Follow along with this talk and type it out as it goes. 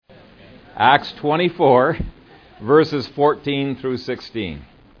Acts 24, verses 14 through 16.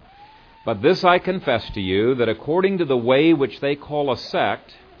 But this I confess to you, that according to the way which they call a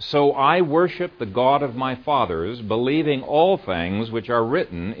sect, so I worship the God of my fathers, believing all things which are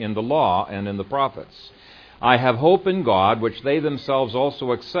written in the law and in the prophets. I have hope in God, which they themselves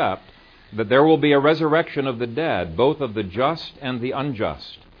also accept, that there will be a resurrection of the dead, both of the just and the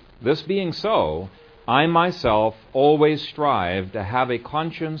unjust. This being so, I myself always strive to have a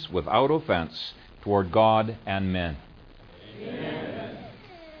conscience without offense toward God and men. Amen.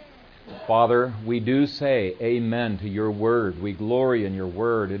 Father, we do say amen to your word. We glory in your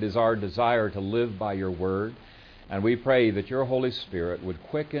word. It is our desire to live by your word. And we pray that your Holy Spirit would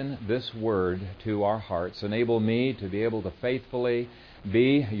quicken this word to our hearts. Enable me to be able to faithfully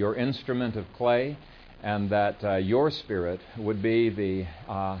be your instrument of clay, and that your Spirit would be the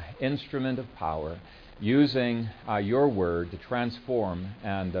instrument of power, using your word to transform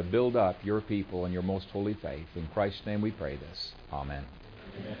and build up your people in your most holy faith. In Christ's name we pray this. Amen.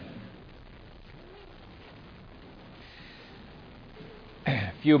 Amen.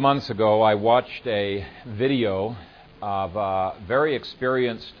 A few months ago, I watched a video of a very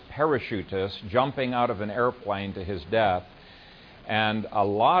experienced parachutist jumping out of an airplane to his death. And a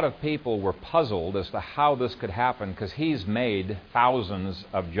lot of people were puzzled as to how this could happen, because he's made thousands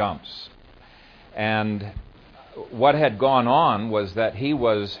of jumps. And what had gone on was that he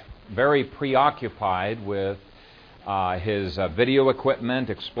was very preoccupied with his video equipment,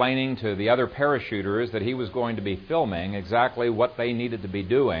 explaining to the other parachuters that he was going to be filming exactly what they needed to be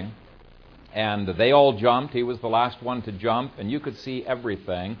doing. And they all jumped. He was the last one to jump, and you could see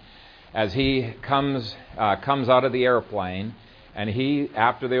everything as he comes out of the airplane. And he,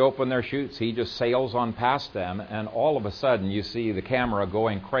 after they open their chutes, he just sails on past them, and all of a sudden you see the camera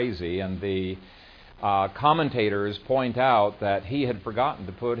going crazy, and the commentators point out that he had forgotten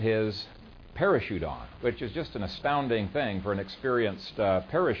to put his parachute on, which is just an astounding thing for an experienced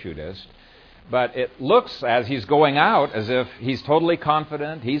parachutist. But it looks, as he's going out, as if he's totally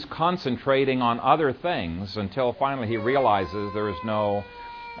confident. He's concentrating on other things until finally he realizes there is no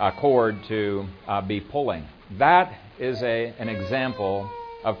cord to be pulling. That is an example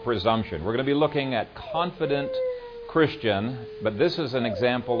of presumption. We're going to be looking at confident Christian, but this is an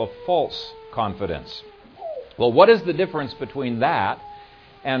example of false confidence. Well, what is the difference between that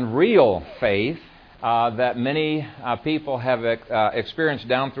and real faith that many people have experienced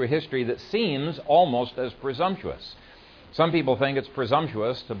down through history that seems almost as presumptuous? Some people think it's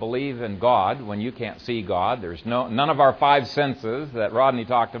presumptuous to believe in God when you can't see God. There's none of our five senses that Rodney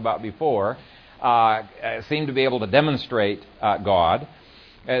talked about before seem to be able to demonstrate God.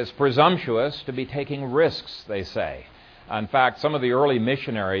 It's presumptuous to be taking risks, they say. In fact, some of the early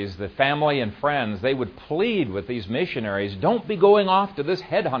missionaries, the family and friends, they would plead with these missionaries, don't be going off to this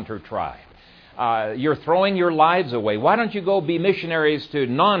headhunter tribe. You're throwing your lives away. Why don't you go be missionaries to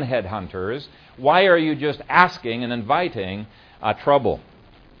non-headhunters? Why are you just asking and inviting trouble?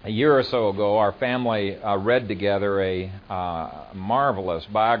 A year or so ago, our family read together a marvelous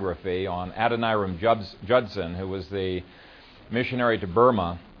biography on Adoniram Judson, who was the missionary to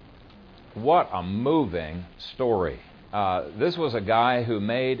Burma. What a moving story. This was a guy who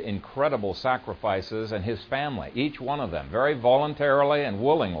made incredible sacrifices, and his family, each one of them, very voluntarily and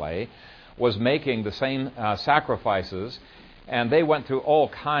willingly, was making the same sacrifices. And they went through all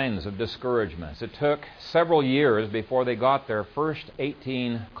kinds of discouragements. It took several years before they got their first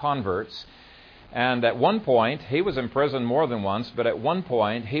 18 converts. And at one point, he was in prison more than once, but at one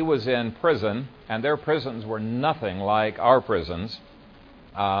point he was in prison, and their prisons were nothing like our prisons.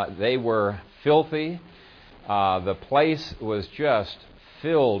 They were filthy. The place was just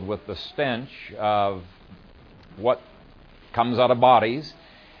filled with the stench of what comes out of bodies.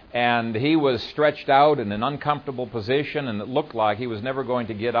 And he was stretched out in an uncomfortable position, and it looked like he was never going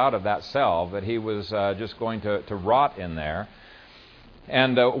to get out of that cell, that he was just going to rot in there.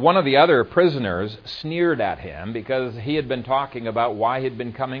 And one of the other prisoners sneered at him because he had been talking about why he'd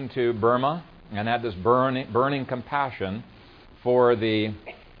been coming to Burma and had this burning compassion for the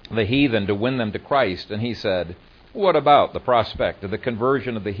heathen to win them to Christ. And he said, what about the prospect of the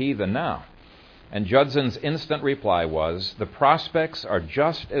conversion of the heathen now? And Judson's instant reply was, the prospects are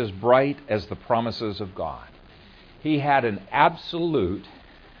just as bright as the promises of God. He had an absolutely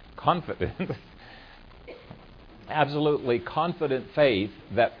confident faith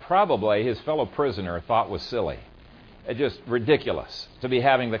that probably his fellow prisoner thought was silly. It's just ridiculous to be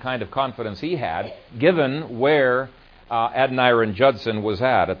having the kind of confidence he had, given where Adoniram Judson was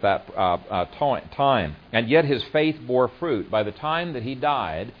at that time. And yet his faith bore fruit. By the time that he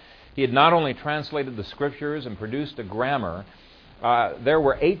died, he had not only translated the Scriptures and produced a grammar There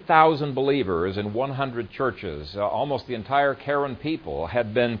were 8,000 believers in 100 churches. Almost the entire Karen people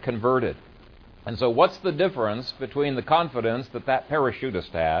had been converted. And so what's the difference between the confidence that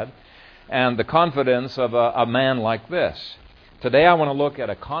parachutist had and the confidence of a man like this? Today I want to look at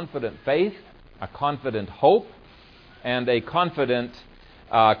a confident faith, a confident hope, and a confident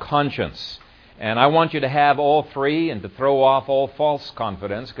conscience. And I want you to have all three and to throw off all false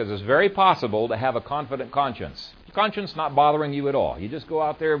confidence, because it's very possible to have a confident conscience. Conscience not bothering you at all. You just go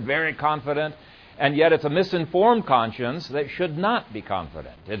out there very confident, and yet it's a misinformed conscience that should not be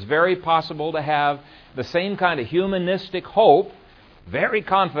confident. It's very possible to have the same kind of humanistic hope, very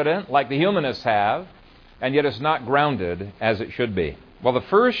confident like the humanists have, and yet it's not grounded as it should be. Well, the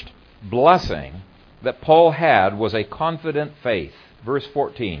first blessing that Paul had was a confident faith. Verse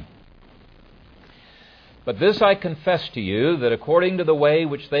 14. But this I confess to you, that according to the way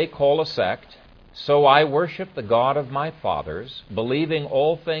which they call a sect, so I worship the God of my fathers, believing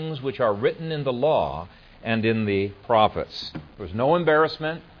all things which are written in the law and in the prophets. There was no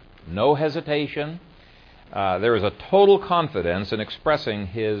embarrassment, no hesitation. There is a total confidence in expressing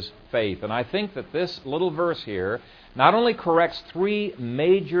his faith. And I think that this little verse here not only corrects three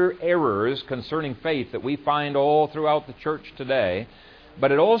major errors concerning faith that we find all throughout the church today,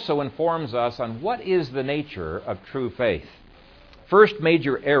 but it also informs us on what is the nature of true faith. First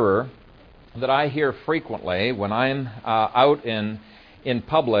major error that I hear frequently when I'm out in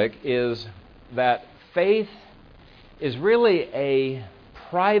public is that faith is really a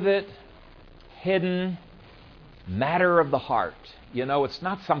private, hidden matter of the heart. You know, it's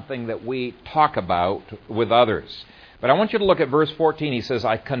not something that we talk about with others. But I want you to look at verse 14. He says,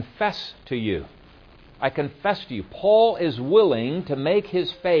 I confess to you. I confess to you. Paul is willing to make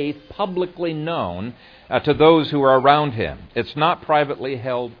his faith publicly known to those who are around him. It's not privately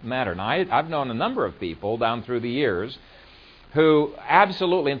held matter. Now, I've known a number of people down through the years who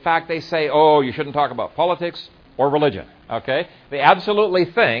absolutely, in fact, they say, oh, you shouldn't talk about politics or religion. Okay? They absolutely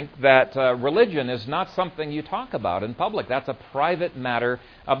think that religion is not something you talk about in public. That's a private matter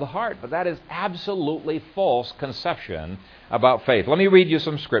of the heart. But that is absolutely false conception about faith. Let me read you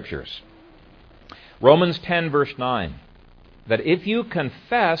some scriptures. Romans 10, verse 9, that if you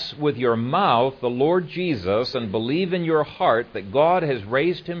confess with your mouth the Lord Jesus and believe in your heart that God has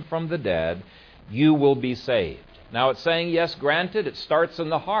raised him from the dead, you will be saved. Now it's saying, yes, granted, it starts in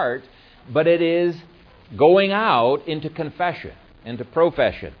the heart, but it is going out into confession, into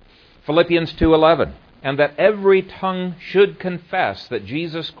profession. Philippians 2:11, and that every tongue should confess that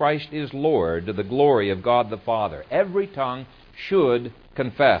Jesus Christ is Lord to the glory of God the Father. Every tongue should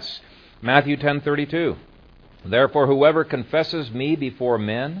confess. Matthew 10:32, therefore whoever confesses me before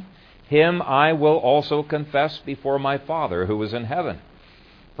men, him I will also confess before my Father who is in heaven.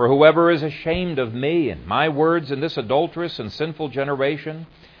 For whoever is ashamed of me and my words in this adulterous and sinful generation,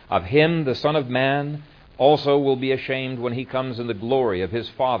 of him the Son of Man also will be ashamed when he comes in the glory of his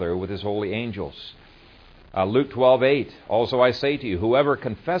Father with his holy angels. Luke 12:8, also I say to you, whoever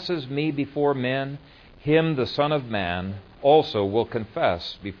confesses me before men, him the Son of Man also will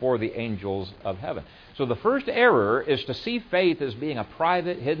confess before the angels of heaven. So the first error is to see faith as being a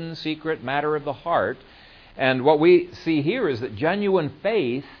private, hidden, secret matter of the heart. And what we see here is that genuine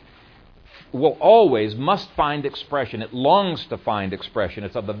faith must find expression. It longs to find expression.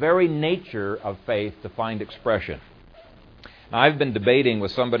 It's of the very nature of faith to find expression. Now, I've been debating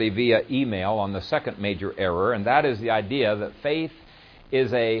with somebody via email on the second major error, and that is the idea that faith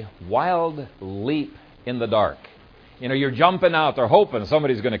is a wild leap in the dark. You know, you're jumping out there hoping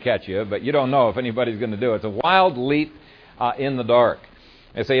somebody's going to catch you, but you don't know if anybody's going to do it. It's a wild leap in the dark.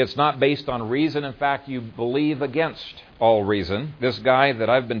 They say it's not based on reason. In fact, you believe against all reason. This guy that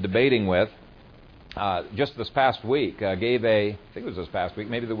I've been debating with just this past week gave I think it was this past week,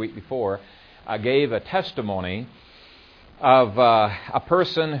 maybe the week before, gave a testimony of a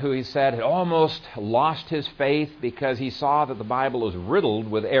person who he said had almost lost his faith because he saw that the Bible is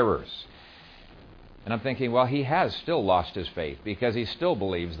riddled with errors. And I'm thinking, well, he has still lost his faith because he still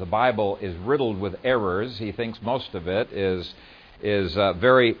believes the Bible is riddled with errors. He thinks most of it is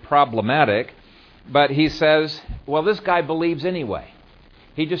very problematic. But he says, well, this guy believes anyway.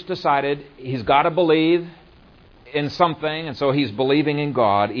 He just decided he's got to believe in something, and so he's believing in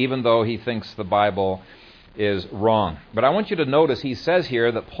God, even though he thinks the Bible is wrong. But I want you to notice he says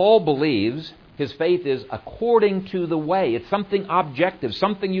here that Paul believes his faith is according to the way. It's something objective,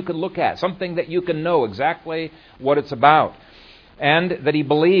 something you can look at, something that you can know exactly what it's about. And that he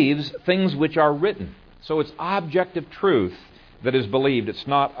believes things which are written. So it's objective truth that is believed. It's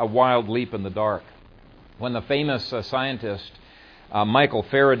not a wild leap in the dark. When the famous scientist Michael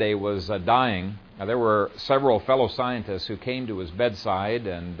Faraday was dying, there were several fellow scientists who came to his bedside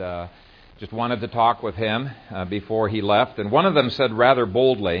and just wanted to talk with him before he left. And one of them said rather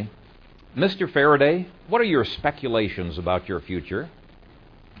boldly, "Mr. Faraday, what are your speculations about your future?"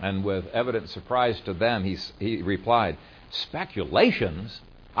 And with evident surprise to them, he replied, "Speculations?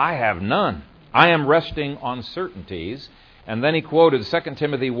 I have none. I am resting on certainties." And then he quoted 2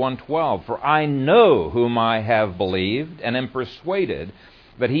 Timothy 1:12, "For I know whom I have believed, and am persuaded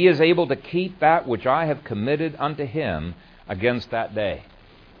that he is able to keep that which I have committed unto him against that day."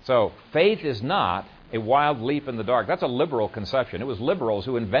 So faith is not a wild leap in the dark. That's a liberal conception. It was liberals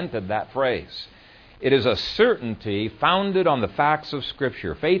who invented that phrase. It is a certainty founded on the facts of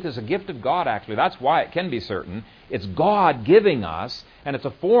Scripture. Faith is a gift of God, actually. That's why it can be certain. It's God giving us, and it's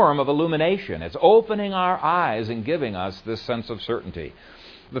a form of illumination. It's opening our eyes and giving us this sense of certainty.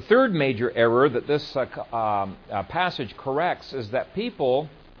 The third major error that this passage corrects is that people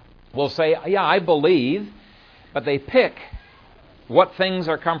will say, "Yeah, I believe," but they pick what things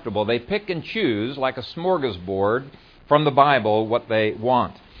are comfortable. They pick and choose, like a smorgasbord, from the Bible what they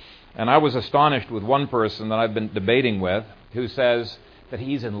want. And I was astonished with one person that I've been debating with who says that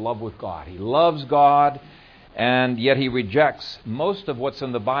he's in love with God. He loves God, and yet he rejects most of what's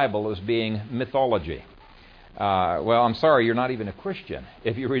in the Bible as being mythology. Well, I'm sorry, you're not even a Christian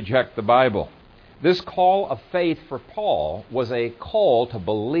if you reject the Bible. This call of faith for Paul was a call to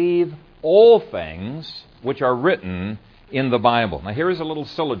believe all things which are written in the Bible. Now, here is a little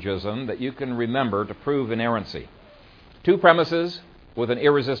syllogism that you can remember to prove inerrancy. Two premises with an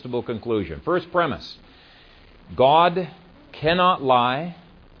irresistible conclusion. First premise, God cannot lie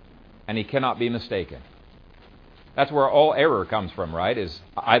and he cannot be mistaken. That's where all error comes from, right? Is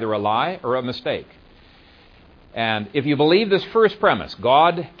either a lie or a mistake. And if you believe this first premise,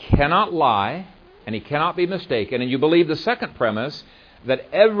 God cannot lie and he cannot be mistaken, and you believe the second premise, that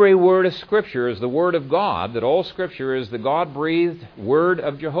every word of Scripture is the Word of God, that all Scripture is the God-breathed Word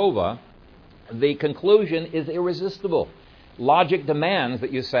of Jehovah, the conclusion is irresistible. Logic demands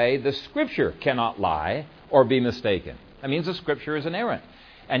that you say the Scripture cannot lie or be mistaken. That means the Scripture is inerrant.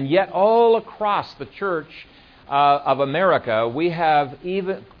 And yet all across the Church of America, we have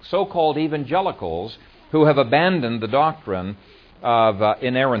even so-called evangelicals who have abandoned the doctrine of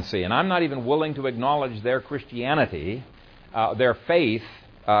inerrancy. And I'm not even willing to acknowledge their Christianity, their faith,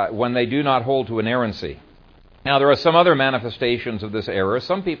 when they do not hold to inerrancy. Now, there are some other manifestations of this error.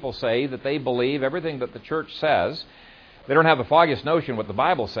 Some people say that they believe everything that the Church says. They don't have the foggiest notion what the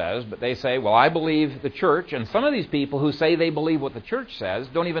Bible says, but they say, well, I believe the Church. And some of these people who say they believe what the Church says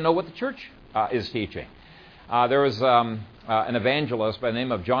don't even know what the Church is teaching. There was an evangelist by the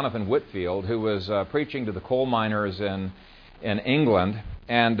name of Jonathan Whitfield who was preaching to the coal miners in England.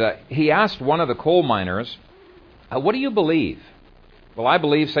 And he asked one of the coal miners, "What do you believe?" "Well, I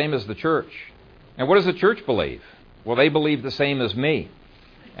believe same as the Church." "And what does the Church believe?" "Well, they believe the same as me."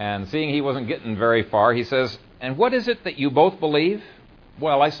 And seeing he wasn't getting very far, he says, "And what is it that you both believe?"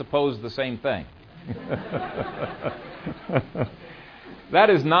 "Well, I suppose the same thing." That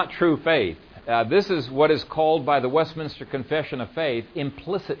is not true faith. This is what is called by the Westminster Confession of Faith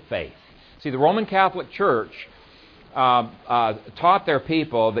implicit faith. See, the Roman Catholic Church taught their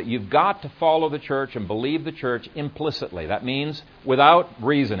people that you've got to follow the Church and believe the Church implicitly. That means without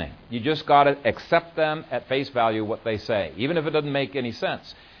reasoning. You just got to accept them at face value, what they say, even if it doesn't make any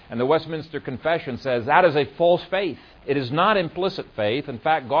sense. And the Westminster Confession says that is a false faith. It is not implicit faith. In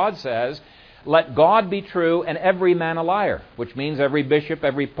fact, God says, let God be true and every man a liar, which means every bishop,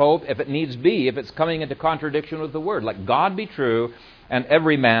 every pope, if it needs be, if it's coming into contradiction with the Word. Let God be true and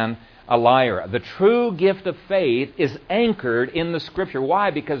every man a liar. The true gift of faith is anchored in the Scripture. Why?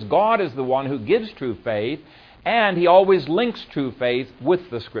 Because God is the one who gives true faith, and He always links true faith with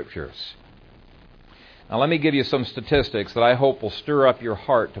the Scriptures. Now let me give you some statistics that I hope will stir up your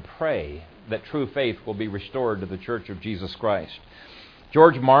heart to pray that true faith will be restored to the Church of Jesus Christ.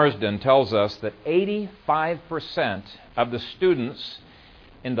 George Marsden tells us that 85% of the students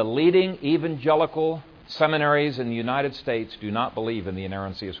in the leading evangelical seminaries in the United States do not believe in the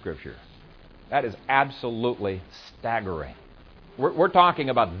inerrancy of Scripture. That is absolutely staggering. We're talking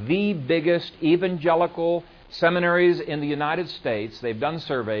about the biggest evangelical seminaries in the United States. They've done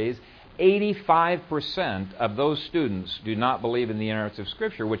surveys. 85% of those students do not believe in the inerrancy of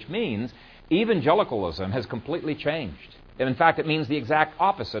Scripture, which means evangelicalism has completely changed. And in fact, it means the exact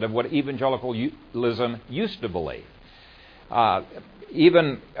opposite of what evangelicalism used to believe.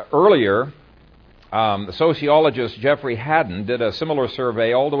 Even earlier, the sociologist Jeffrey Haddon did a similar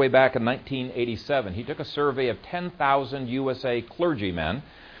survey all the way back in 1987. He took a survey of 10,000 USA clergymen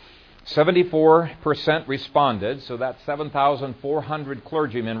 74% responded, so that's 7,400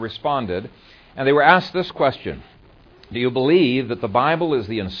 clergymen responded, and they were asked this question: do you believe that the Bible is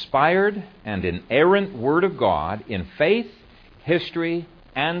the inspired and inerrant Word of God in faith, history,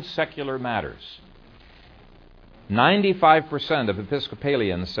 and secular matters? 95% of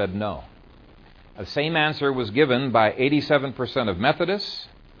Episcopalians said no. The same answer was given by 87% of Methodists,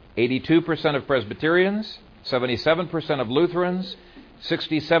 82% of Presbyterians, 77% of Lutherans,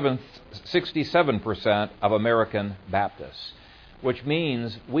 67% of American Baptists, which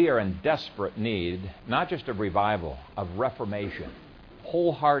means we are in desperate need, not just of revival, of reformation,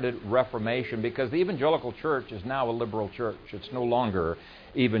 wholehearted reformation, because the evangelical church is now a liberal church. It's no longer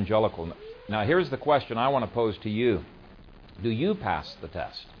evangelical. Now, here's the question I want to pose to you. Do you pass the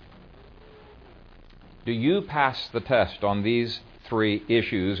test? Do you pass the test on these three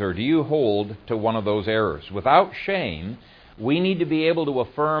issues, or do you hold to one of those errors? Without shame, we need to be able to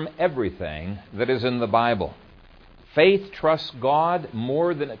affirm everything that is in the Bible. Faith trusts God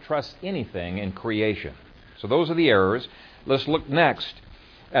more than it trusts anything in creation. So those are the errors. Let's look next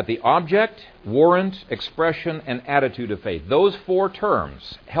at the object, warrant, expression, and attitude of faith. Those four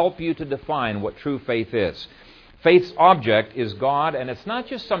terms help you to define what true faith is. Faith's object is God, and it's not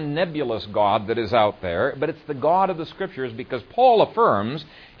just some nebulous God that is out there, but it's the God of the Scriptures, because Paul affirms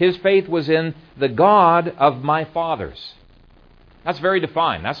his faith was in the God of my fathers. That's very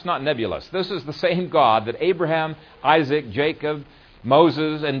defined. That's not nebulous. This is the same God that Abraham, Isaac, Jacob,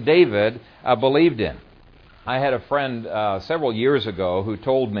 Moses, and David believed in. I had a friend several years ago who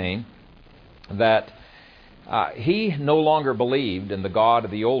told me that he no longer believed in the God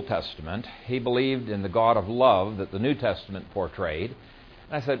of the Old Testament. He believed in the God of love that the New Testament portrayed.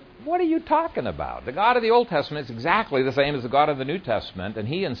 And I said, what are you talking about? The God of the Old Testament is exactly the same as the God of the New Testament, and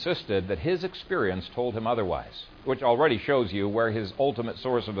he insisted that his experience told him otherwise, which already shows you where his ultimate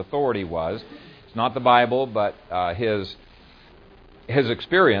source of authority was. It's not the Bible, but his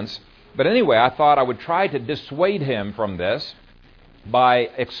experience. But anyway, I thought I would try to dissuade him from this by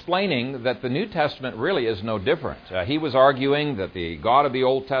explaining that the New Testament really is no different. He was arguing that the God of the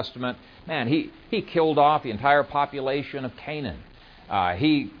Old Testament, man, he killed off the entire population of Canaan.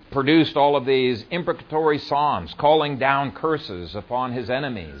 He produced all of these imprecatory psalms, calling down curses upon his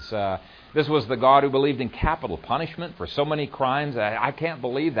enemies. This was the God who believed in capital punishment for so many crimes. I can't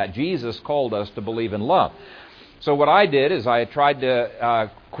believe that. Jesus called us to believe in love. So what I did is I tried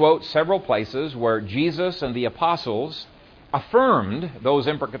to quote several places where Jesus and the apostles affirmed those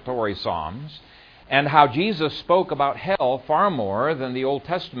imprecatory psalms, and how Jesus spoke about hell far more than the Old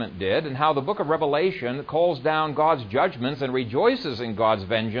Testament did, and how the book of Revelation calls down God's judgments and rejoices in God's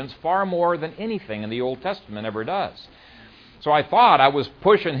vengeance far more than anything in the Old Testament ever does. So I thought I was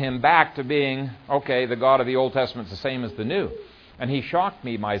pushing him back to being, okay, the God of the Old Testament is the same as the New. And he shocked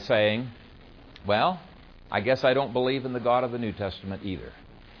me by saying, well, I guess I don't believe in the God of the New Testament either.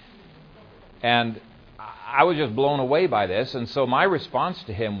 And I was just blown away by this, and so my response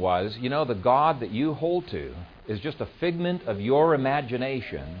to him was, the God that you hold to is just a figment of your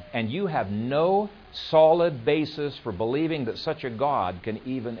imagination, and you have no solid basis for believing that such a God can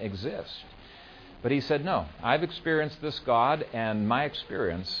even exist. But he said, no, I've experienced this God, and my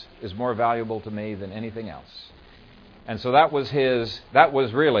experience is more valuable to me than anything else. And so that was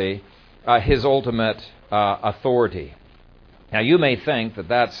really his ultimate authority. Now, you may think that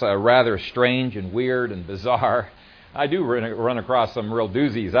that's rather strange and weird and bizarre. I do run across some real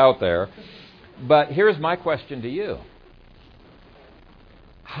doozies out there. But here's my question to you.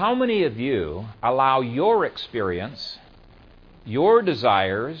 How many of you allow your experience, your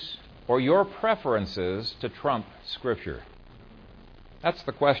desires, or your preferences to trump Scripture? That's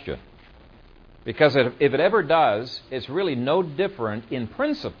the question. Because if it ever does, it's really no different in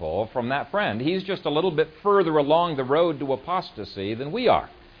principle from that friend. He's just a little bit further along the road to apostasy than we are.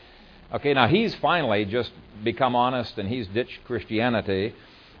 Okay, now he's finally just become honest and he's ditched Christianity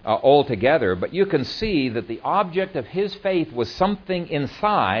altogether. But you can see that the object of his faith was something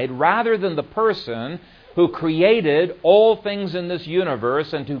inside rather than the person who created all things in this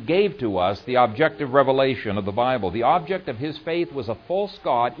universe and who gave to us the objective revelation of the Bible. The object of his faith was a false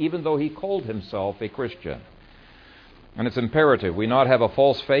god, even though he called himself a Christian. And it's imperative we not have a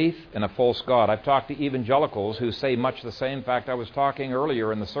false faith and a false god. I've talked to evangelicals who say much the same. In fact, I was talking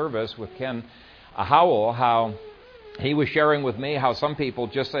earlier in the service with Ken Howell, how he was sharing with me how some people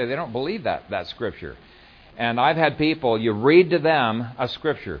just say they don't believe that Scripture. And I've had people, you read to them a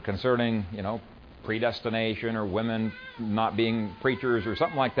Scripture concerning, predestination or women not being preachers or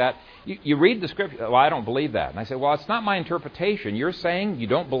something like that. You read the Scripture, well, I don't believe that. And I say, well, it's not my interpretation. You're saying you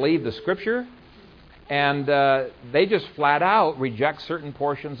don't believe the Scripture? and they just flat out reject certain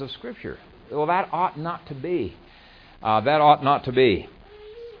portions of Scripture. Well, that ought not to be. That ought not to be.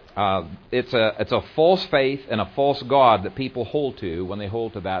 It's a false faith and a false God that people hold to when they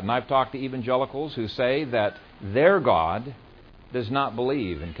hold to that. And I've talked to evangelicals who say that their God does not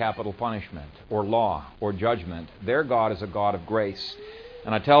believe in capital punishment or law or judgment. Their God is a God of grace.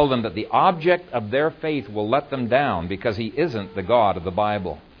 And I tell them that the object of their faith will let them down because He isn't the God of the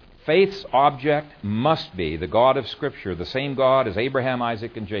Bible. Faith's object must be the God of Scripture, the same God as Abraham,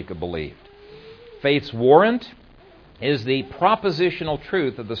 Isaac, and Jacob believed. Faith's warrant is the propositional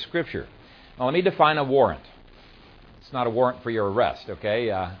truth of the Scripture. Now let me define a warrant. It's not a warrant for your arrest, okay?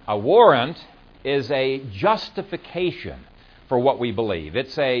 A warrant is a justification for what we believe.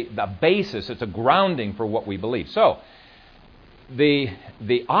 It's the basis, it's a grounding for what we believe. So, the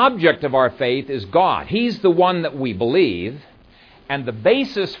object of our faith is God. He's the one that we believe, and the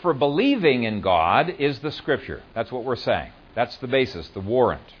basis for believing in God is the Scripture. That's what we're saying. That's the basis, the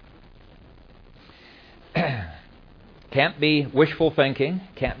warrant. Can't be wishful thinking,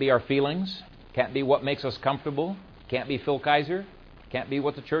 can't be our feelings, can't be what makes us comfortable, can't be Phil Kaiser, can't be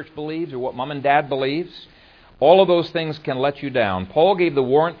what the church believes or what mom and dad believes. All of those things can let you down. Paul gave the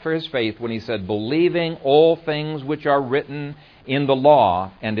warrant for his faith when he said, believing all things which are written in the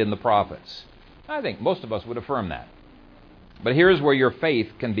law and in the prophets. I think most of us would affirm that. But here's where your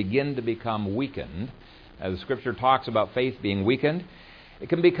faith can begin to become weakened. As the Scripture talks about faith being weakened, it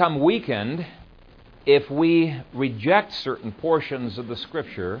can become weakened if we reject certain portions of the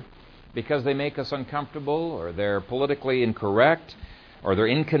Scripture because they make us uncomfortable or they're politically incorrect or they're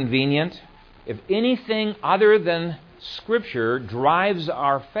inconvenient. If anything other than Scripture drives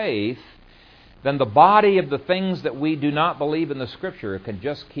our faith, then the body of the things that we do not believe in the Scripture can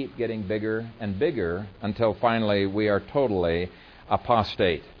just keep getting bigger and bigger until finally we are totally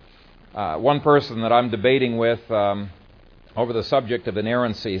apostate. One person that I'm debating with over the subject of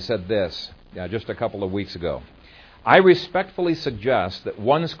inerrancy said this just a couple of weeks ago. I respectfully suggest that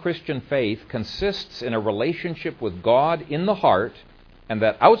one's Christian faith consists in a relationship with God in the heart, and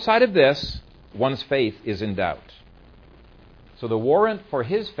that outside of this, one's faith is in doubt. So the warrant for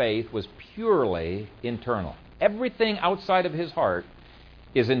his faith was purely internal. Everything outside of his heart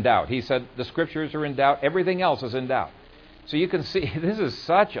is in doubt. He said the Scriptures are in doubt. Everything else is in doubt. So you can see this is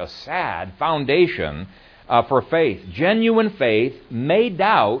such a sad foundation for faith. Genuine faith may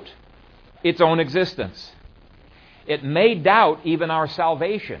doubt its own existence. It may doubt even our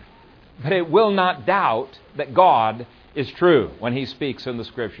salvation. But it will not doubt that God is true when He speaks in the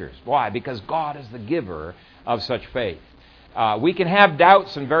Scriptures. Why? Because God is the giver of such faith. We can have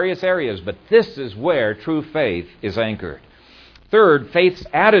doubts in various areas, but this is where true faith is anchored. Third, faith's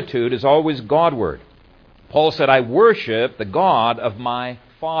attitude is always Godward. Paul said, I worship the God of my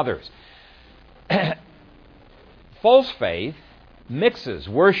fathers. False faith mixes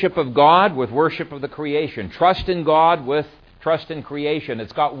worship of God with worship of the creation. Trust in God with trust in creation.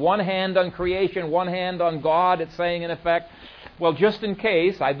 It's got one hand on creation, one hand on God. It's saying, in effect, well, just in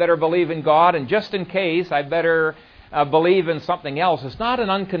case, I better believe in God, and just in case, I better believe in something else. It's not an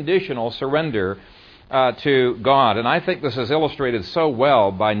unconditional surrender to God. And I think this is illustrated so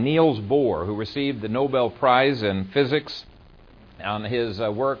well by Niels Bohr, who received the Nobel Prize in Physics on his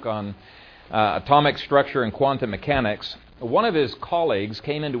work on atomic structure and quantum mechanics. One of his colleagues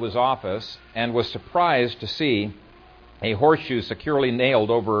came into his office and was surprised to see a horseshoe securely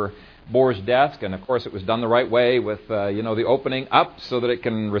nailed over Bohr's desk, and of course it was done the right way with the opening up so that it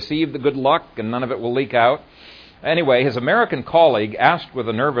can receive the good luck and none of it will leak out. Anyway, his American colleague asked with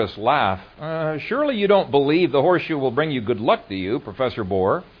a nervous laugh, surely you don't believe the horseshoe will bring you good luck, do you, Professor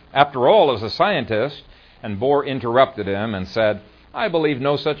Bohr? After all, as a scientist. And Bohr interrupted him and said, I believe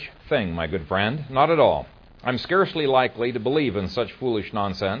no such thing, my good friend, not at all. I'm scarcely likely to believe in such foolish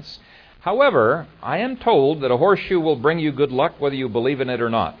nonsense. However, I am told that a horseshoe will bring you good luck whether you believe in it or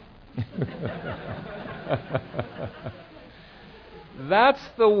not. That's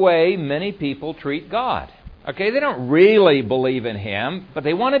the way many people treat God. Okay, they don't really believe in Him, but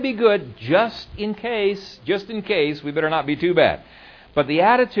they want to be good just in case, we better not be too bad. But the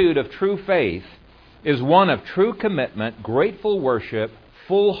attitude of true faith is one of true commitment, grateful worship,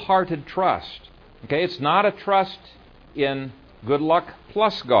 full-hearted trust. Okay, it's not a trust in good luck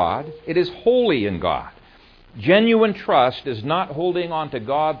plus God. It is wholly in God. Genuine trust is not holding on to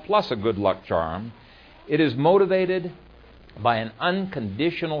God plus a good luck charm. It is motivated by an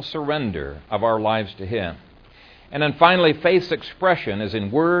unconditional surrender of our lives to Him. And then finally, faith's expression is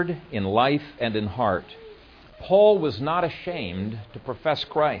in word, in life, and in heart. Paul was not ashamed to profess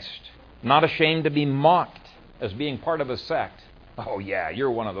Christ, not ashamed to be mocked as being part of a sect. Oh yeah,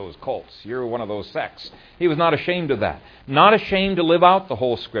 you're one of those cults. You're one of those sects. He was not ashamed of that. Not ashamed to live out the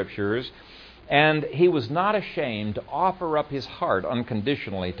whole Scriptures. And he was not ashamed to offer up his heart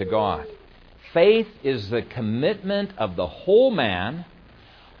unconditionally to God. Faith is the commitment of the whole man,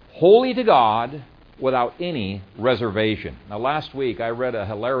 wholly to God, without any reservation. Now, last week I read a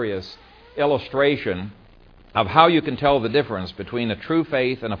hilarious illustration of how you can tell the difference between a true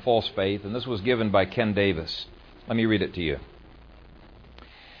faith and a false faith, and this was given by Ken Davis. Let me read it to you.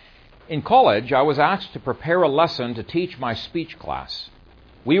 In college, I was asked to prepare a lesson to teach my speech class.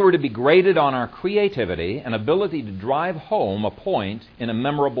 We were to be graded on our creativity and ability to drive home a point in a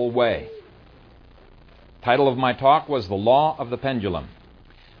memorable way. The title of my talk was The Law of the Pendulum.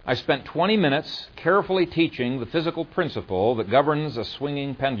 I spent 20 minutes carefully teaching the physical principle that governs a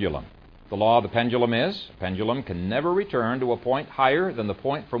swinging pendulum. The law of the pendulum is, a pendulum can never return to a point higher than the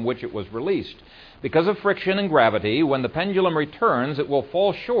point from which it was released. Because of friction and gravity, when the pendulum returns, it will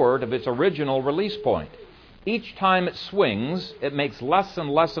fall short of its original release point. Each time it swings, it makes less and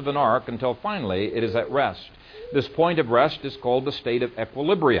less of an arc until finally it is at rest. This point of rest is called the state of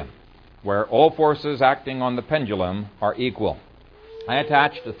equilibrium, where all forces acting on the pendulum are equal. I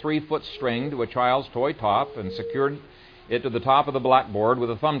attached a 3-foot string to a child's toy top and secured it to the top of the blackboard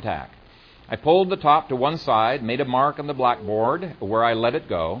with a thumbtack. I pulled the top to one side, made a mark on the blackboard where I let it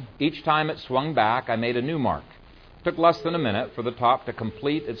go. Each time it swung back, I made a new mark. It took less than a minute for the top to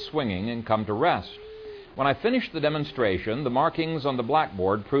complete its swinging and come to rest. When I finished the demonstration, the markings on the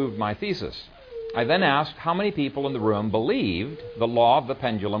blackboard proved my thesis. I then asked how many people in the room believed the law of the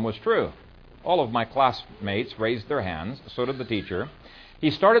pendulum was true. All of my classmates raised their hands, so did the teacher.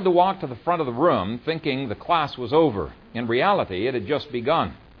 He started to walk to the front of the room, thinking the class was over. In reality, it had just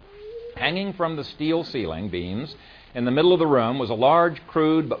begun. Hanging from the steel ceiling beams in the middle of the room was a large,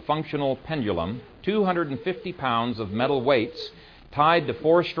 crude but functional pendulum, 250 pounds of metal weights, tied to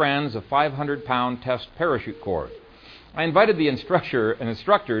 4 strands of 500-pound test parachute cord. I invited the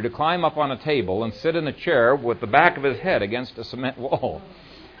instructor to climb up on a table and sit in a chair with the back of his head against a cement wall.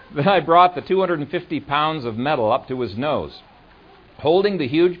 Then I brought the 250 pounds of metal up to his nose. Holding the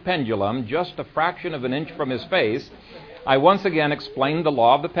huge pendulum just a fraction of an inch from his face, I once again explained the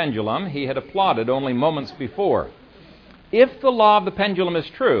law of the pendulum he had applauded only moments before. If the law of the pendulum is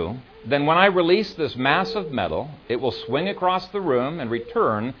true, then when I release this mass of metal, it will swing across the room and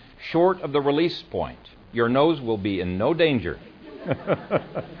return short of the release point. Your nose will be in no danger.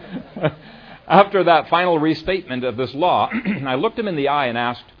 After that final restatement of this law, I looked him in the eye and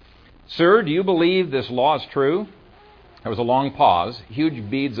asked, "Sir, do you believe this law is true?" There was a long pause. Huge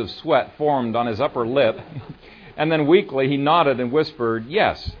beads of sweat formed on his upper lip. And then weakly he nodded and whispered,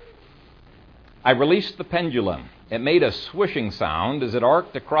 "Yes." I released the pendulum. It made a swishing sound as it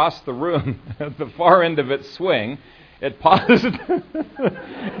arced across the room. At the far end of its swing, it paused.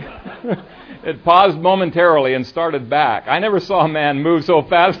 It paused momentarily and started back. I never saw a man move so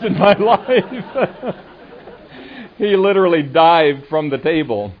fast in my life. He literally dived from the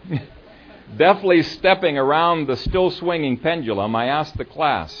table. Deftly stepping around the still swinging pendulum, I asked the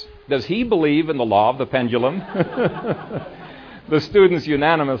class, "Does he believe in the law of the pendulum?" The students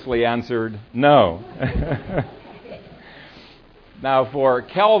unanimously answered, "No." Now, for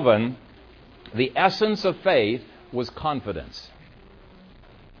Calvin, the essence of faith was confidence.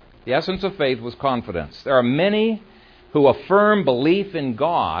 The essence of faith was confidence. There are many who affirm belief in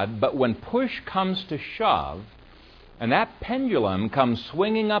God, but when push comes to shove, and that pendulum comes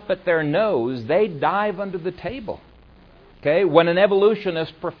swinging up at their nose, they dive under the table. Okay? When an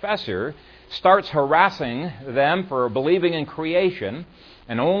evolutionist professor starts harassing them for believing in creation,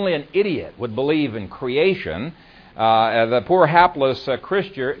 and only an idiot would believe in creation, the poor hapless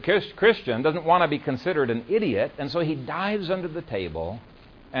Christian doesn't want to be considered an idiot, and so he dives under the table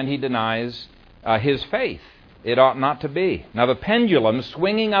and he denies his faith. It ought not to be. Now, the pendulum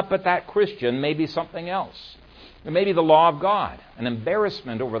swinging up at that Christian may be something else. It may be the law of God. An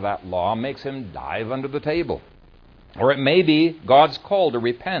embarrassment over that law makes him dive under the table. Or it may be God's call to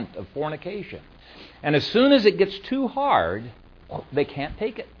repent of fornication. And as soon as it gets too hard, they can't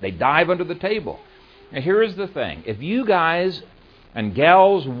take it. They dive under the table. Now, here is the thing. If you guys and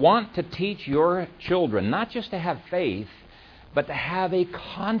gals want to teach your children not just to have faith, but to have a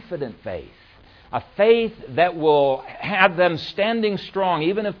confident faith, a faith that will have them standing strong,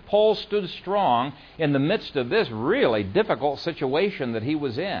 even if Paul stood strong in the midst of this really difficult situation that he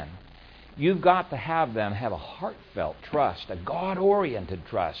was in, you've got to have them have a heartfelt trust, a God-oriented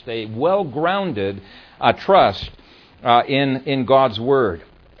trust, a well-grounded trust in God's Word.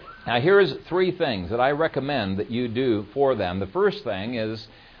 Now, here's 3 things that I recommend that you do for them. The first thing is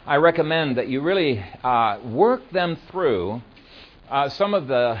I recommend that you really work them through some of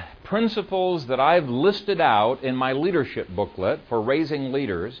the principles that I've listed out in my leadership booklet for raising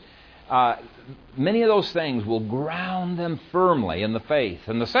leaders, many of those things will ground them firmly in the faith.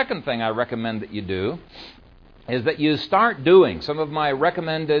 And the second thing I recommend that you do is that you start doing some of my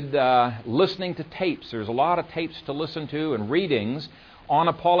recommended listening to tapes. There's a lot of tapes to listen to and readings on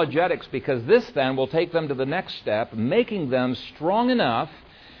apologetics, because this then will take them to the next step, making them strong enough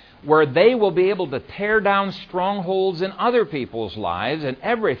where they will be able to tear down strongholds in other people's lives and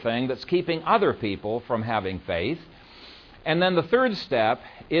everything that's keeping other people from having faith. And then the third step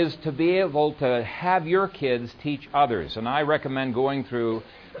is to be able to have your kids teach others. And I recommend going through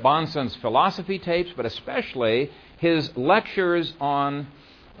Bonson's philosophy tapes, but especially his lectures on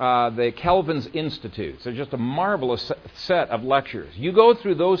the Calvin's Institutes. They're just a marvelous set of lectures. You go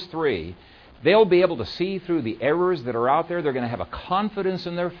through those three, they'll be able to see through the errors that are out there. They're going to have a confidence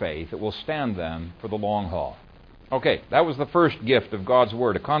in their faith that will stand them for the long haul. Okay, that was the first gift of God's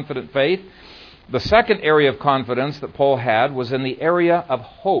Word, a confident faith. The second area of confidence that Paul had was in the area of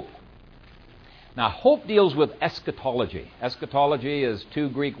hope. Now, hope deals with eschatology. Eschatology is two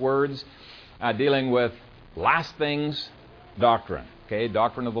Greek words dealing with last things doctrine. Okay,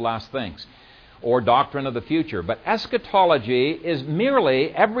 doctrine of the last things, or doctrine of the future. But eschatology is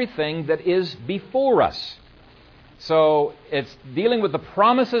merely everything that is before us. So it's dealing with the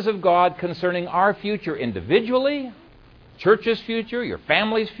promises of God concerning our future individually, church's future, your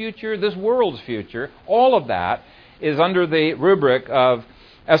family's future, this world's future. All of that is under the rubric of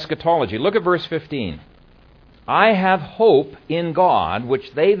eschatology. Look at verse 15. I have hope in God,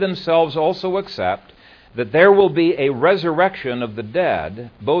 which they themselves also accept, that there will be a resurrection of the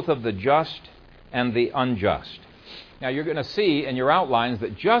dead, both of the just and the unjust. Now you're going to see in your outlines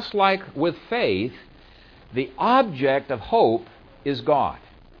that just like with faith, the object of hope is God.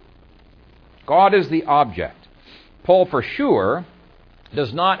 God is the object. Paul for sure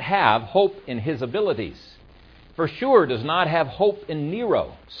does not have hope in his abilities. For sure does not have hope in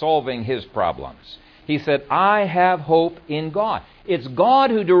Nero solving his problems. He said, I have hope in God. It's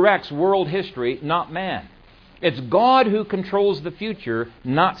God who directs world history, not man. It's God who controls the future,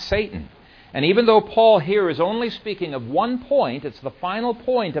 not Satan. And even though Paul here is only speaking of one point, it's the final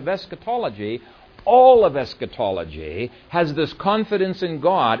point of eschatology, all of eschatology has this confidence in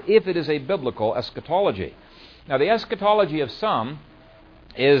God if it is a biblical eschatology. Now, the eschatology of some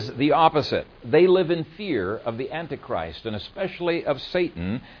is the opposite. They live in fear of the Antichrist, and especially of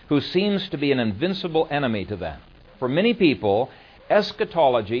Satan, who seems to be an invincible enemy to them. For many people,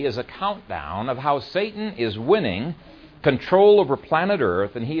 eschatology is a countdown of how Satan is winning control over planet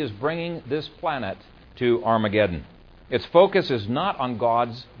Earth, and he is bringing this planet to Armageddon. Its focus is not on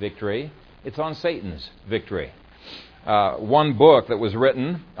God's victory, it's on Satan's victory. One book that was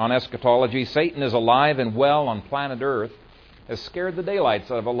written on eschatology, Satan is Alive and Well on Planet Earth, has scared the daylights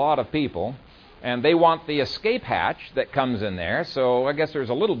out of a lot of people, and they want the escape hatch that comes in there. So I guess there's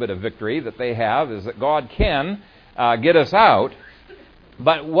a little bit of victory that they have, is that God can get us out.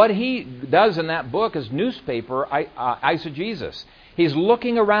 But what he does in that book is newspaper eisegesis. He's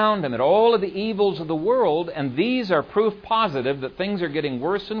looking around him at all of the evils of the world, and these are proof positive that things are getting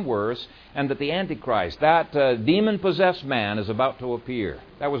worse and worse, and that the Antichrist, that demon-possessed man, is about to appear.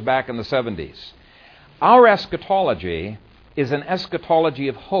 That was back in the 70s. Our eschatology is an eschatology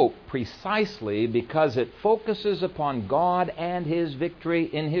of hope precisely because it focuses upon God and His victory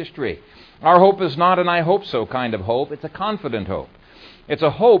in history. Our hope is not an I hope so kind of hope. It's a confident hope. It's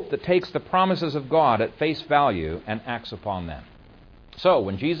a hope that takes the promises of God at face value and acts upon them. So,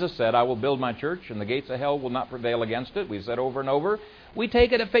 when Jesus said, I will build my church and the gates of hell will not prevail against it, we've said over and over, we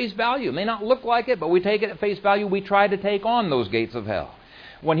take it at face value. It may not look like it, but we take it at face value. We try to take on those gates of hell.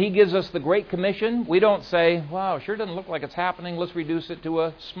 When He gives us the Great Commission, we don't say, wow, sure doesn't look like it's happening. Let's reduce it to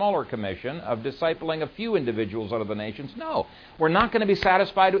a smaller commission of discipling a few individuals out of the nations. No, we're not going to be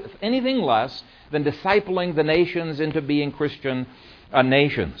satisfied with anything less than discipling the nations into being Christian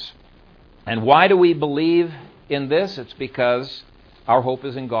nations. And why do we believe in this? It's because our hope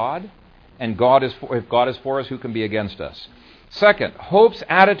is in God, and if God is for us, who can be against us? Second, hope's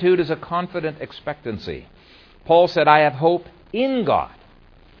attitude is a confident expectancy. Paul said, I have hope in God.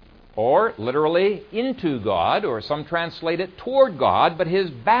 Or, literally, into God, or some translate it toward God, but his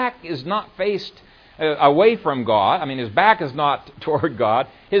back is not faced away from God. I mean, his back is not toward God.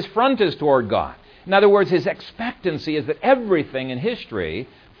 His front is toward God. In other words, his expectancy is that everything in history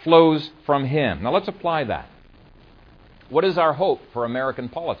flows from Him. Now, let's apply that. What is our hope for American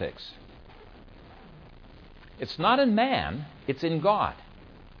politics? It's not in man, it's in God.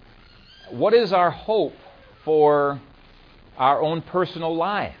 What is our hope for our own personal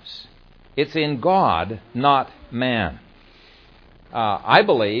lives? It's in God, not man. I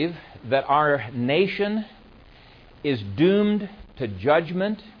believe that our nation is doomed to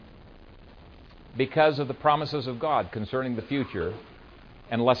judgment because of the promises of God concerning the future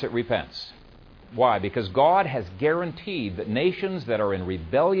unless it repents. Why? Because God has guaranteed that nations that are in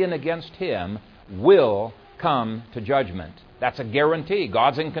rebellion against Him will come to judgment. That's a guarantee.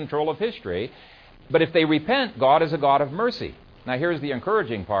 God's in control of history. But if they repent, God is a God of mercy. Now here's the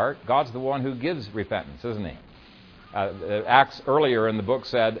encouraging part. God's the one who gives repentance, isn't He? Acts earlier in the book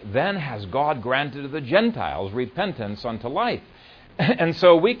said, "Then has God granted to the Gentiles repentance unto life." And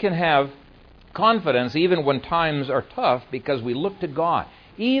so we can have confidence even when times are tough because we look to God.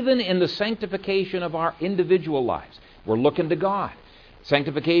 Even in the sanctification of our individual lives, we're looking to God.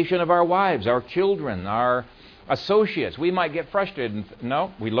 Sanctification of our wives, our children, our associates. We might get frustrated.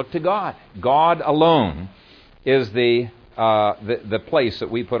 No, we look to God. God alone is the place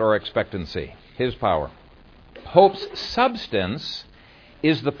that we put our expectancy, His power. Hope's substance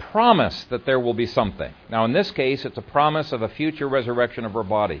is the promise that there will be something. Now, in this case, it's a promise of a future resurrection of our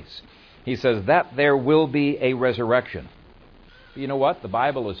bodies. He says that there will be a resurrection. But you know what? The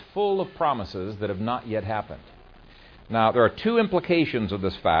Bible is full of promises that have not yet happened. Now, there are two implications of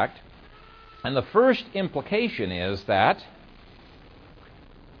this fact. And the first implication is that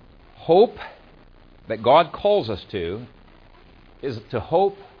hope that God calls us to is to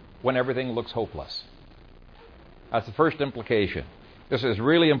hope when everything looks hopeless. That's the first implication. This is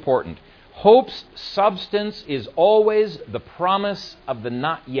really important. Hope's substance is always the promise of the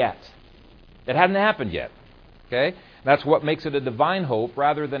not yet. It hadn't happened yet. Okay? That's what makes it a divine hope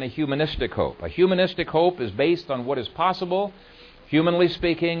rather than a humanistic hope. A humanistic hope is based on what is possible, humanly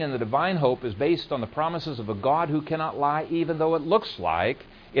speaking, and the divine hope is based on the promises of a God who cannot lie, even though it looks like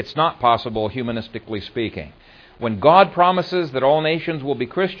it's not possible, humanistically speaking. When God promises that all nations will be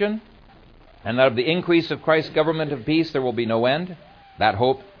Christian, and that of the increase of Christ's government of peace there will be no end, that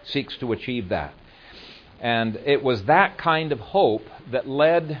hope seeks to achieve that. And it was that kind of hope that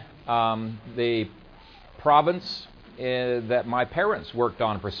led the province that my parents worked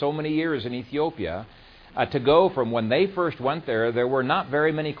on for so many years in Ethiopia to go from when they first went there were not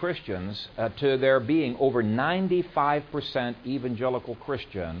very many Christians, to there being over 95% evangelical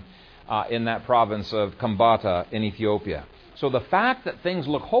Christian in that province of Kambata in Ethiopia. So the fact that things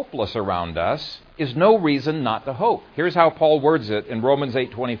look hopeless around us is no reason not to hope. Here's how Paul words it in Romans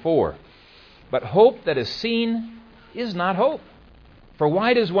 8:24. But hope that is seen is not hope. For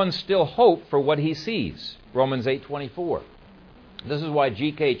why does one still hope for what he sees? Romans 8:24. This is why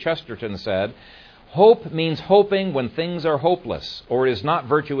G.K. Chesterton said, hope means hoping when things are hopeless, or it is not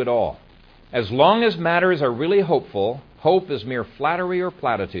virtue at all. As long as matters are really hopeful, hope is mere flattery or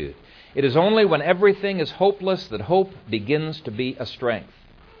platitude. It is only when everything is hopeless that hope begins to be a strength.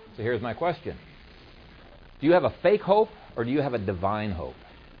 So here's my question. Do you have a fake hope or do you have a divine hope?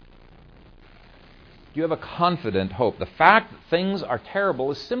 Do you have a confident hope? The fact that things are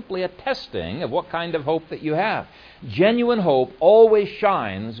terrible is simply a testing of what kind of hope that you have. Genuine hope always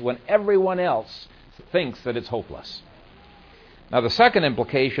shines when everyone else thinks that it's hopeless. Now, the second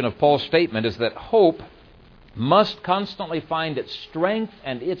implication of Paul's statement is that hope must constantly find its strength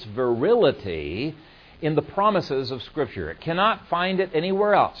and its virility in the promises of Scripture. It cannot find it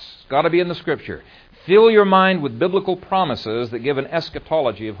anywhere else. It's got to be in the Scripture. Fill your mind with biblical promises that give an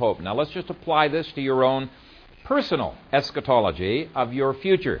eschatology of hope. Now let's just apply this to your own personal eschatology of your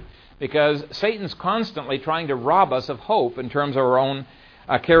future, because Satan's constantly trying to rob us of hope in terms of our own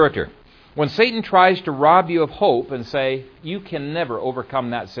character. When Satan tries to rob you of hope and say, you can never overcome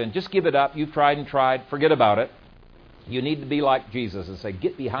that sin, just give it up, you've tried and tried, forget about it. You need to be like Jesus and say,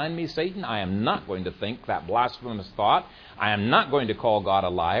 get behind me, Satan. I am not going to think that blasphemous thought. I am not going to call God a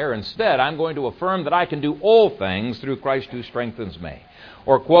liar. Instead, I'm going to affirm that I can do all things through Christ who strengthens me.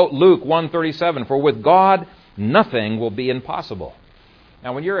 Or quote Luke 1:37, for with God nothing will be impossible.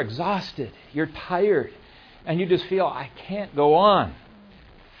 Now when you're exhausted, you're tired, and you just feel, I can't go on,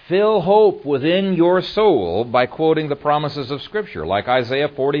 fill hope within your soul by quoting the promises of Scripture, like Isaiah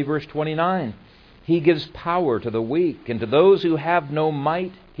 40 verse 29. He gives power to the weak, and to those who have no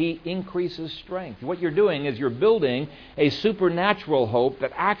might, He increases strength. What you're doing is you're building a supernatural hope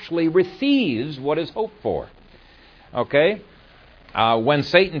that actually receives what is hoped for. Okay? When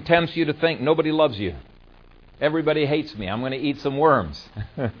Satan tempts you to think nobody loves you, everybody hates me, I'm going to eat some worms.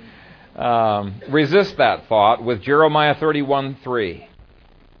 Resist that thought with Jeremiah 31:3.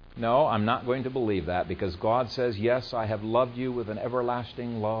 No, I'm not going to believe that, because God says, yes, I have loved you with an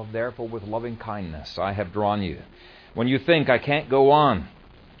everlasting love, therefore with loving kindness I have drawn you. When you think I can't go on,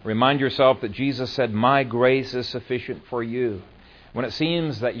 remind yourself that Jesus said, my grace is sufficient for you. when it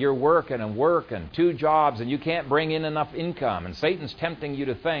seems that you're working and working 2 jobs and you can't bring in enough income and Satan's tempting you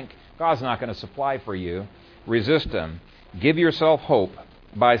to think God's not going to supply for you, resist him. Give yourself hope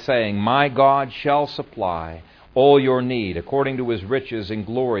by saying, my God shall supply all your need according to his riches in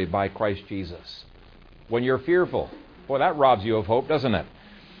glory by Christ Jesus. When you're fearful, boy, that robs you of hope, doesn't it?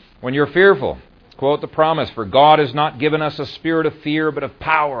 When you're fearful, quote the promise, for God has not given us a spirit of fear, but of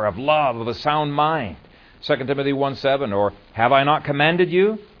power, of love, of a sound mind. 2 Timothy 1:7, or have I not commanded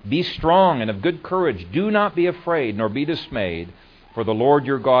you? Be strong and of good courage. Do not be afraid, nor be dismayed, for the Lord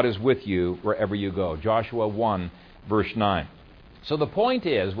your God is with you wherever you go. Joshua 1, verse 9. So the point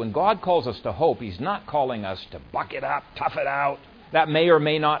is, when God calls us to hope, he's not calling us to buck it up, tough it out. That may or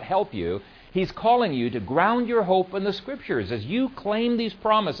may not help you. He's calling you to ground your hope in the Scriptures as you claim these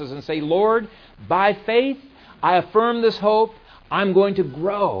promises and say, Lord, by faith, I affirm this hope. I'm going to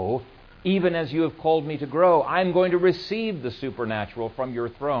grow even as you have called me to grow. I'm going to receive the supernatural from your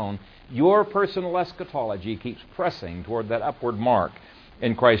throne. Your personal eschatology keeps pressing toward that upward mark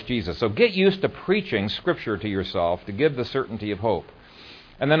in Christ Jesus. So get used to preaching Scripture to yourself to give the certainty of hope.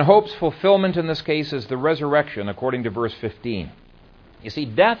 And then hope's fulfillment in this case is the resurrection, according to verse 15. You see,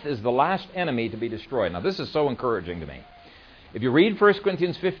 death is the last enemy to be destroyed. Now, this is so encouraging to me. If you read 1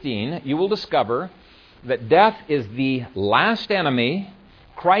 Corinthians 15, you will discover that death is the last enemy.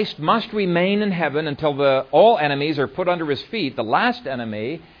 Christ must remain in heaven until all enemies are put under his feet. The last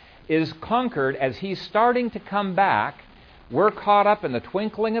enemy is conquered as he's starting to come back. We're caught up in the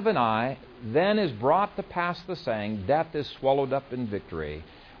twinkling of an eye. Then is brought to pass the saying, death is swallowed up in victory.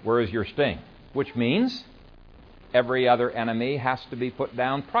 Where is your sting? Which means every other enemy has to be put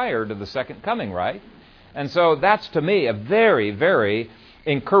down prior to the second coming, right? And so that's, to me, a very, very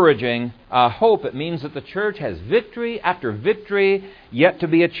encouraging hope. It means that the church has victory after victory yet to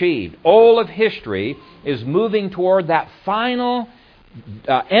be achieved. All of history is moving toward that final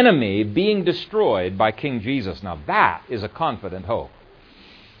enemy being destroyed by King Jesus. Now that is a confident hope.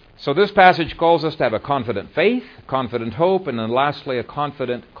 So this passage calls us to have a confident faith, confident hope, and then lastly a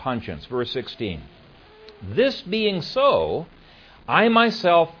confident conscience. Verse 16. This being so, I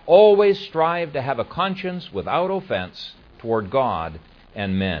myself always strive to have a conscience without offense toward God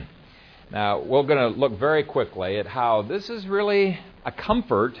and men. Now, we're going to look very quickly at how this is really a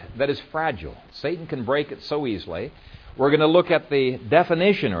comfort that is fragile. Satan can break it so easily. We're going to look at the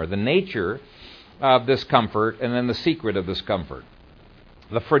definition or the nature of this comfort and then the secret of this comfort.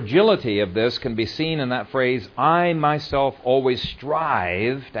 The fragility of this can be seen in that phrase, I myself always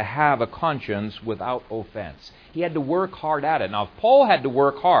strive to have a conscience without offense. He had to work hard at it. Now, if Paul had to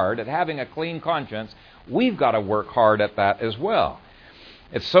work hard at having a clean conscience, we've got to work hard at that as well.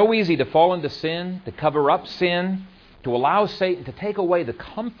 It's so easy to fall into sin, to cover up sin, to allow Satan to take away the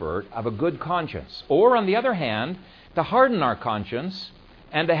comfort of a good conscience. Or, on the other hand, to harden our conscience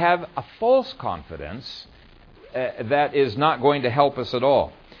and to have a false confidence that is not going to help us at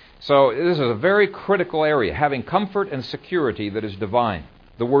all. So this is a very critical area, having comfort and security that is divine.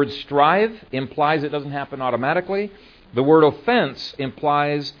 The word strive implies it doesn't happen automatically. The word offense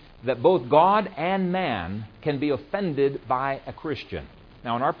implies that both God and man can be offended by a Christian.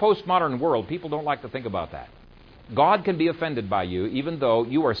 Now, in our postmodern world, people don't like to think about that. God can be offended by you, even though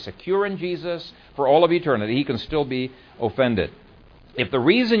you are secure in Jesus for all of eternity. He can still be offended. If the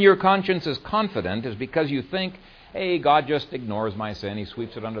reason your conscience is confident is because you think, hey, God just ignores my sin, He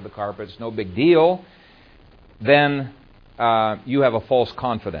sweeps it under the carpet, it's no big deal, then you have a false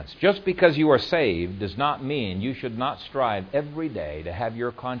confidence. Just because you are saved does not mean you should not strive every day to have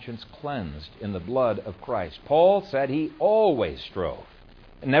your conscience cleansed in the blood of Christ. Paul said he always strove.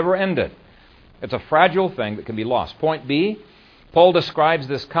 It never ended. It's a fragile thing that can be lost. Point B, Paul describes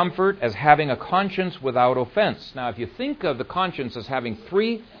this comfort as having a conscience without offense. Now, if you think of the conscience as having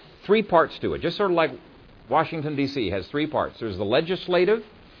three parts to it, just sort of like Washington, D.C. has 3 parts. There's the legislative,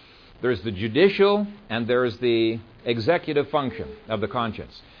 there's the judicial, and there's the executive function of the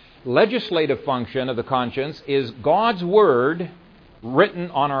conscience. Legislative function of the conscience is God's Word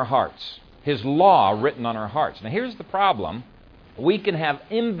written on our hearts, His law written on our hearts. Now, here's the problem. We can have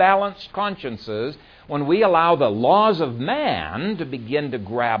imbalanced consciences when we allow the laws of man to begin to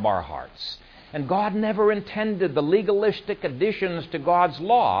grab our hearts. And God never intended the legalistic additions to God's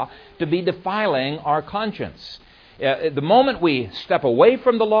law to be defiling our conscience. The moment we step away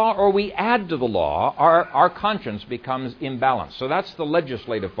from the law or we add to the law, our conscience becomes imbalanced. So that's the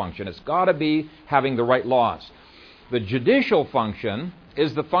legislative function. It's got to be having the right laws. The judicial function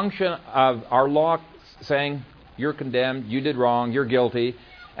is the function of our law saying, you're condemned, you did wrong, you're guilty.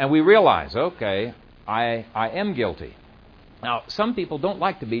 And we realize, okay, I am guilty. Now, some people don't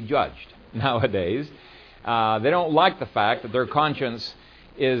like to be judged nowadays. They don't like the fact that their conscience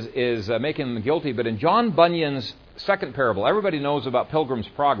is making them guilty. But in John Bunyan's second parable, everybody knows about Pilgrim's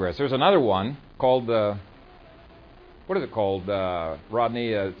Progress. There's another one called, what is it called,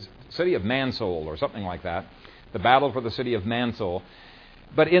 Rodney? City of Mansoul or something like that. The Battle for the City of Mansoul.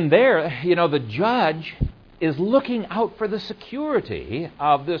 But in there, the judge is looking out for the security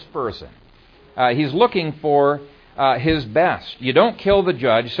of this person. He's looking for his best. You don't kill the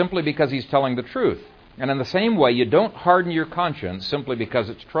judge simply because he's telling the truth. And in the same way, you don't harden your conscience simply because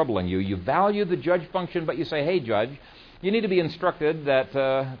it's troubling you. You value the judge function, but you say, hey, judge, you need to be instructed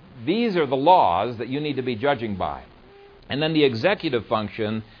that these are the laws that you need to be judging by. And then the executive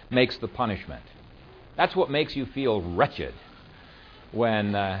function makes the punishment. That's what makes you feel wretched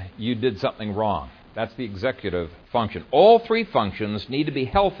when you did something wrong. That's the executive function. All three functions need to be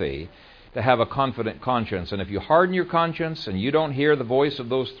healthy to have a confident conscience. And if you harden your conscience and you don't hear the voice of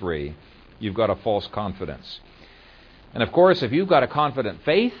those three, you've got a false confidence. And of course, if you've got a confident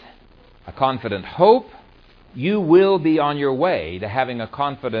faith, a confident hope, you will be on your way to having a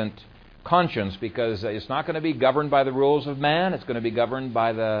confident conscience, because it's not going to be governed by the rules of man. It's going to be governed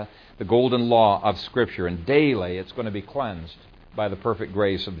by the golden law of Scripture. And daily it's going to be cleansed by the perfect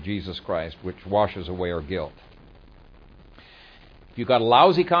grace of Jesus Christ, which washes away our guilt. If you've got a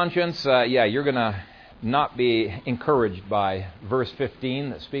lousy conscience, you're going to not be encouraged by verse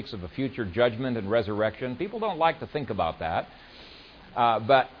 15 that speaks of a future judgment and resurrection. People don't like to think about that.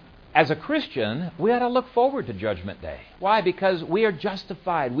 But as a Christian, we ought to look forward to Judgment Day. Why? Because we are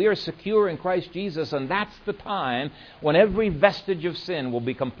justified. We are secure in Christ Jesus, and that's the time when every vestige of sin will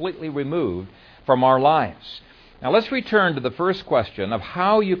be completely removed from our lives. Now let's return to the first question of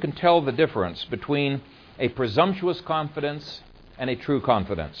how you can tell the difference between a presumptuous confidence and a true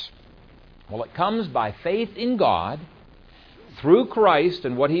confidence. Well, it comes by faith in God, through Christ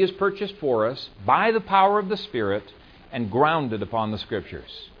and what He has purchased for us, by the power of the Spirit, and grounded upon the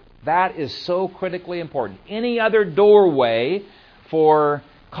Scriptures. That is so critically important. Any other doorway for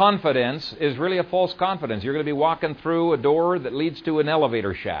confidence is really a false confidence. You're going to be walking through a door that leads to an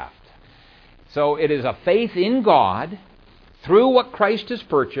elevator shaft. So it is a faith in God, through what Christ has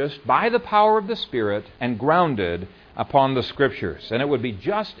purchased, by the power of the Spirit, and grounded upon the Scriptures. And it would be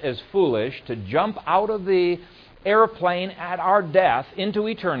just as foolish to jump out of the airplane at our death into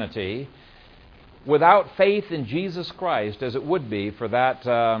eternity without faith in Jesus Christ as it would be for that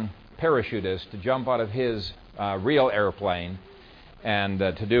parachutist to jump out of his real airplane and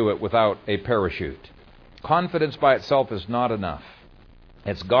to do it without a parachute. Confidence by itself is not enough.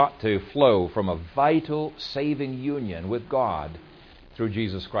 It's got to flow from a vital, saving union with God through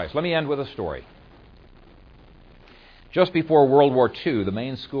Jesus Christ. Let me end with a story. Just before World War II, the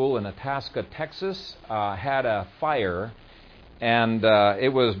main school in Itasca, Texas, had a fire, and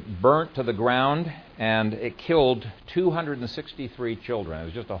it was burnt to the ground, and it killed 263 children. It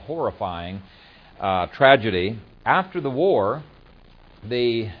was just a horrifying tragedy. After the war,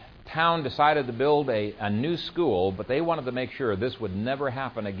 the town decided to build a new school, but they wanted to make sure this would never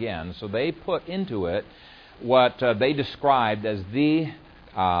happen again. So they put into it what they described as the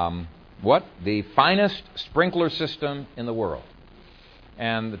finest sprinkler system in the world.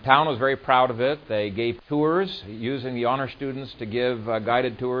 And the town was very proud of it. They gave tours, using the honor students to give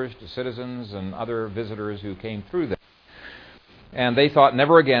guided tours to citizens and other visitors who came through there. And they thought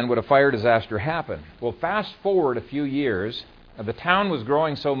never again would a fire disaster happen. Well, fast forward a few years, the town was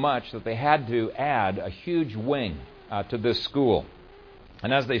growing so much that they had to add a huge wing to this school.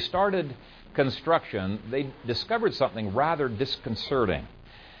 And as they started construction, they discovered something rather disconcerting.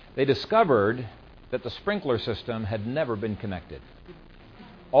 They discovered that the sprinkler system had never been connected.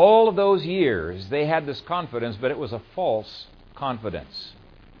 All of those years, they had this confidence, but it was a false confidence.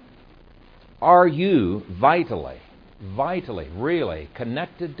 Are you vitally, really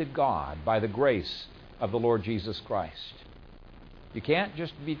connected to God by the grace of the Lord Jesus Christ? You can't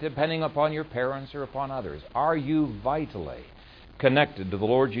just be depending upon your parents or upon others. Are you vitally connected to the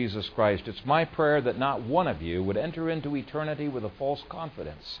Lord Jesus Christ? It's my prayer that not one of you would enter into eternity with a false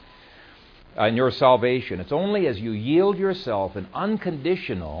confidence in your salvation. It's only as you yield yourself in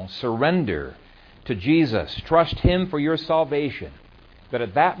unconditional surrender to Jesus, trust Him for your salvation, that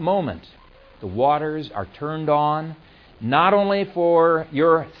at that moment the waters are turned on, not only for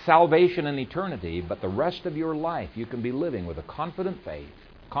your salvation in eternity, but the rest of your life you can be living with a confident faith,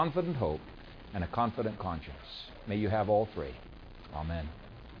 confident hope, and a confident conscience. May you have all three. Amen.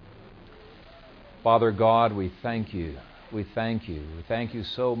 Father God, we thank you. We thank you. We thank you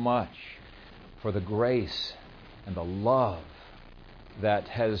so much for the grace and the love that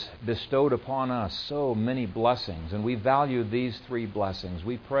has bestowed upon us so many blessings. And we value these three blessings.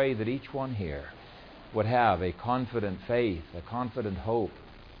 We pray that each one here would have a confident faith, a confident hope,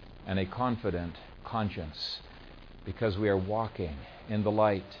 and a confident conscience, because we are walking in the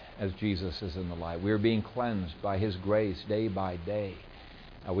light as Jesus is in the light. We are being cleansed by His grace day by day.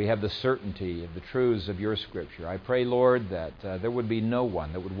 We have the certainty of the truths of Your Scripture. I pray, Lord, that there would be no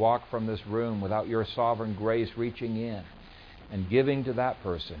one that would walk from this room without Your sovereign grace reaching in and giving to that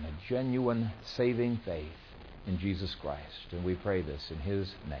person a genuine saving faith in Jesus Christ. And we pray this in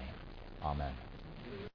His name. Amen.